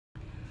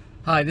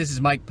Hi, this is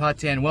Mike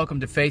Patan.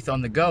 Welcome to Faith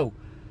on the Go.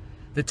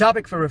 The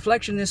topic for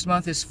reflection this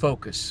month is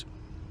focus.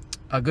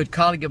 A good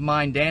colleague of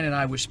mine, Dan, and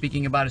I were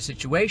speaking about a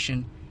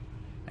situation,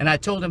 and I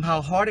told him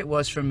how hard it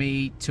was for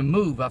me to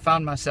move. I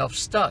found myself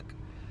stuck.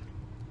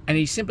 And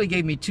he simply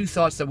gave me two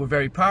thoughts that were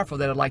very powerful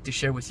that I'd like to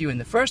share with you. And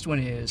the first one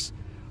is,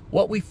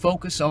 what we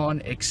focus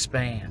on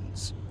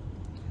expands.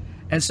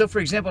 And so, for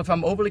example, if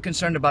I'm overly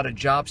concerned about a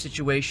job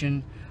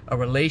situation, a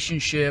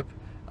relationship,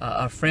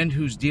 a friend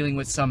who's dealing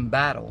with some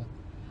battle,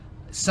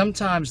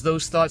 sometimes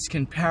those thoughts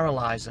can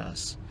paralyze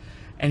us.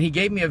 And he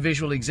gave me a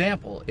visual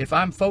example. If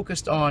I'm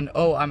focused on,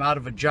 oh, I'm out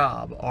of a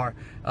job, or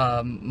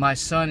my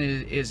son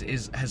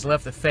has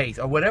left the faith,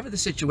 or whatever the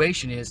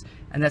situation is,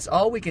 and that's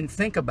all we can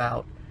think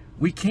about,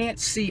 we can't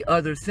see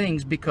other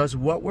things because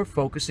what we're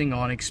focusing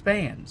on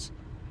expands.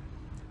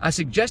 I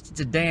suggested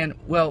to Dan,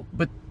 well,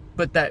 but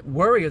that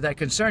worry or that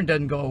concern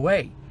doesn't go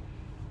away.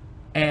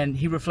 And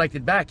he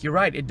reflected back, you're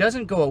right, it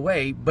doesn't go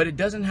away, but it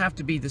doesn't have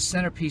to be the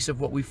centerpiece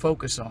of what we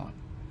focus on.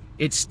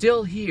 It's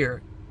still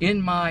here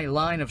in my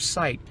line of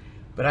sight,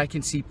 but I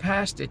can see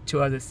past it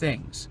to other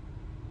things.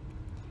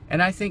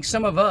 And I think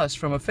some of us,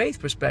 from a faith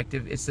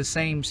perspective, it's the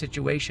same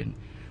situation.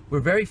 We're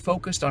very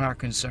focused on our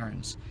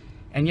concerns.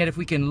 And yet if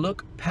we can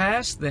look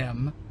past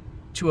them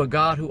to a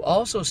God who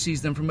also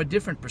sees them from a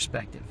different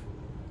perspective.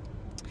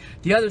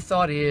 The other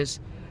thought is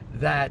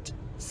that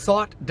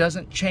thought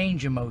doesn't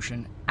change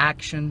emotion,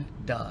 action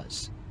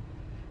does.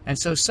 And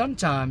so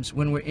sometimes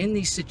when we're in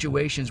these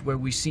situations where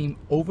we seem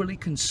overly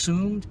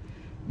consumed,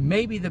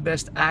 maybe the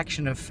best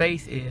action of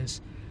faith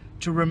is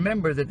to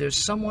remember that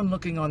there's someone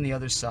looking on the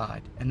other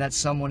side, and that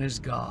someone is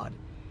God,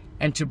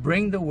 and to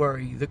bring the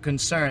worry, the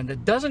concern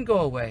that doesn't go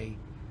away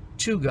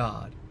to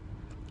God.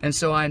 And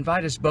so I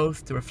invite us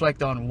both to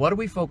reflect on what are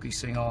we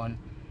focusing on,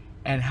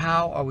 and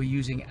how are we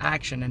using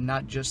action and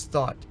not just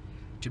thought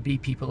to be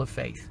people of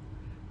faith.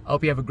 I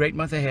hope you have a great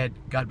month ahead.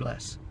 God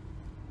bless.